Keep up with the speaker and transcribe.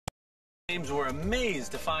James were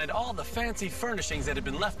amazed to find all the fancy furnishings that had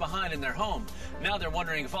been left behind in their home. Now they're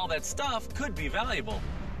wondering if all that stuff could be valuable.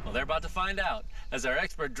 Well, they're about to find out as our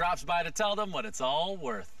expert drops by to tell them what it's all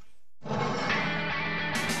worth.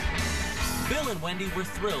 Bill and Wendy were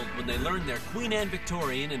thrilled when they learned their Queen Anne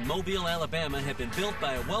Victorian in Mobile, Alabama had been built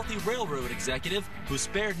by a wealthy railroad executive who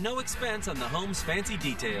spared no expense on the home's fancy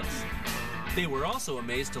details. They were also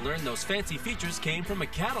amazed to learn those fancy features came from a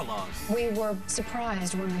catalog. We were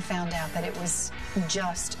surprised when we found out that it was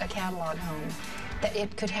just a catalog home, that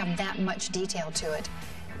it could have that much detail to it,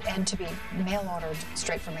 and to be mail ordered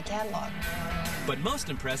straight from a catalog. But most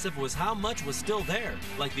impressive was how much was still there,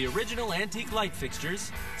 like the original antique light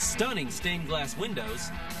fixtures, stunning stained glass windows,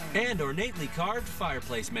 and ornately carved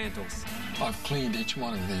fireplace mantels. I've cleaned each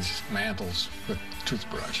one of these mantels with a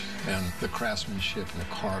toothbrush, and the craftsmanship and the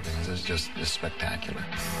carvings is just spectacular.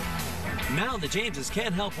 Now the Jameses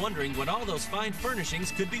can't help wondering what all those fine furnishings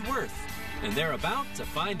could be worth, and they're about to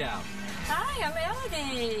find out. Hi, I'm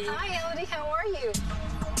Elodie. Hi, Elodie, how are you?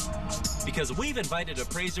 Because we've invited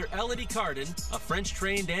appraiser Elodie Cardin, a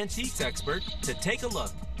French-trained antiques expert, to take a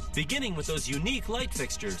look, beginning with those unique light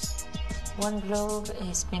fixtures. One globe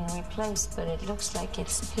has been replaced, but it looks like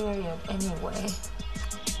it's period anyway.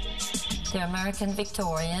 They're American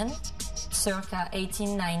Victorian, circa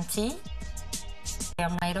 1890.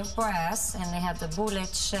 They're made of brass, and they have the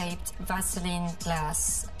bullet-shaped Vaseline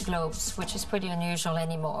glass globes, which is pretty unusual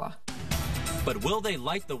anymore. But will they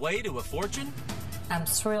light the way to a fortune? I'm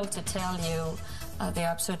thrilled to tell you they're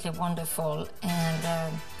absolutely wonderful, and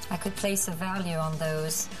I could place a value on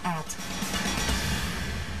those at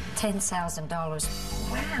 $10,000.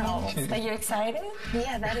 Wow. Are you excited?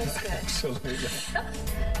 Yeah, that is good. Absolutely.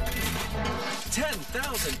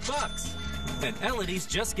 $10,000! And Elodie's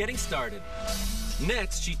just getting started.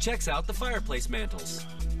 Next, she checks out the fireplace mantels.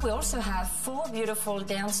 We also have 4 beautiful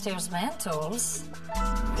downstairs mantels.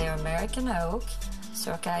 They're American oak,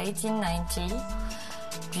 circa 1890.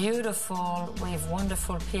 Beautiful, with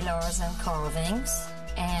wonderful pillars and carvings,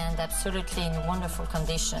 and absolutely in wonderful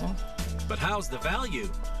condition. But how's the value?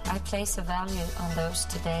 I place a value on those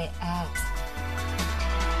today at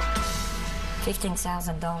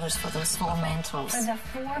 $15,000 for those 4 mantels. For the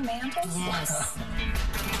 4 mantels? Yes.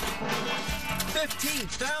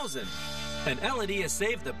 $15,000! And Elodie has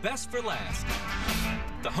saved the best for last.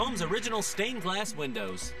 The home's original stained glass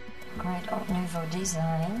windows. Great Art Nouveau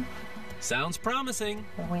design. Sounds promising.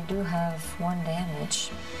 We do have one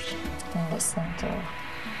damage in the center.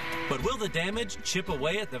 But will the damage chip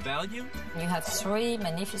away at the value? You have 3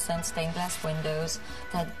 magnificent stained glass windows,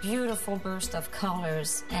 that beautiful burst of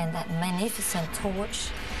colors, and that magnificent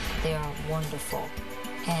torch. They are wonderful.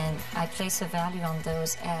 And I place a value on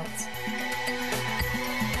those at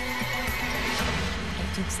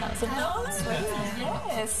 $18,000.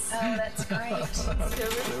 Yes. Oh, that's great.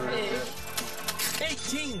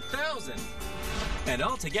 $18,000! And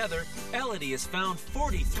altogether, Elodie has found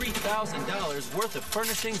 $43,000 worth of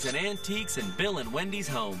furnishings and antiques in Bill and Wendy's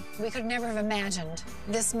home. We could never have imagined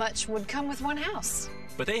this much would come with one house.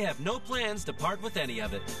 But they have no plans to part with any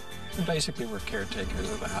of it. Basically, we're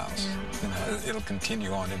caretakers of the house. You know, it'll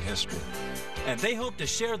continue on in history. And they hope to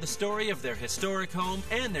share the story of their historic home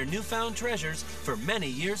and their newfound treasures for many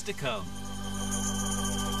years to come.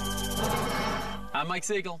 I'm Mike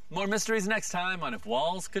Siegel. More mysteries next time on If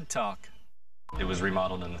Walls Could Talk. It was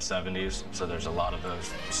remodeled in the 70s, so there's a lot of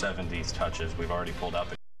those 70s touches. We've already pulled out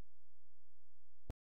the